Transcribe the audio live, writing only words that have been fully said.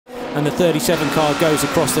and the 37 car goes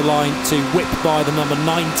across the line to whip by the number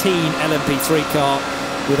 19 LMP3 car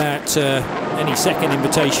without any second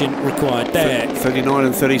invitation required there. 39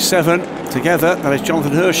 and 37 together. That is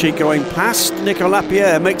Jonathan Hirschi going past. Nicolas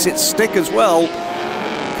Lapierre makes it stick as well.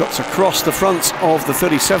 Cuts across the front of the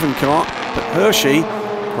 37 car, but Hirschi,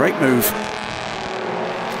 great move.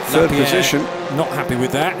 Third Lapierre position. Not happy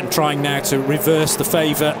with that and trying now to reverse the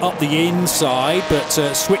favour up the inside, but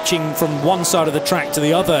switching from one side of the track to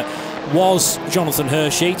the other was Jonathan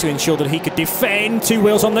Hirschi to ensure that he could defend. Two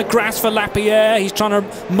wheels on the grass for Lapierre. He's trying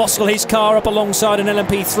to muscle his car up alongside an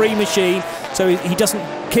LMP3 machine so he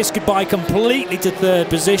doesn't kiss goodbye completely to third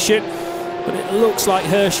position. But it looks like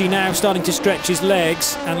Hirschi now starting to stretch his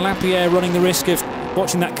legs, and Lapierre running the risk of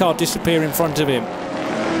watching that car disappear in front of him.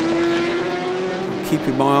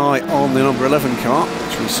 Keeping my eye on the number 11 car,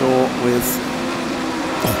 which we saw with...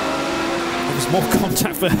 There was more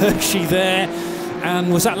contact for Hirschi there.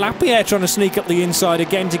 And was that Lapierre trying to sneak up the inside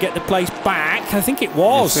again to get the place back? I think it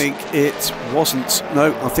was. I think it wasn't.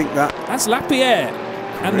 No, I think that's Lapierre.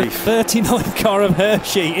 And the 39 car of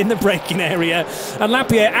Hirschi in the braking area. And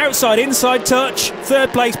Lapierre outside, inside touch.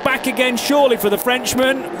 Third place back again, surely for the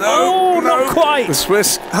Frenchman. No, not quite. The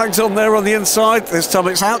Swiss hangs on there on the inside. This time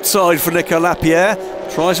it's outside for Nicolas Lapierre.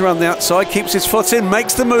 Tries around the outside, keeps his foot in,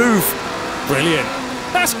 makes the move. Brilliant.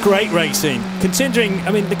 That's great racing, considering,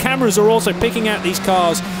 I mean, the cameras are also picking out these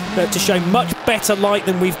cars to show much better light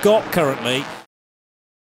than we've got currently.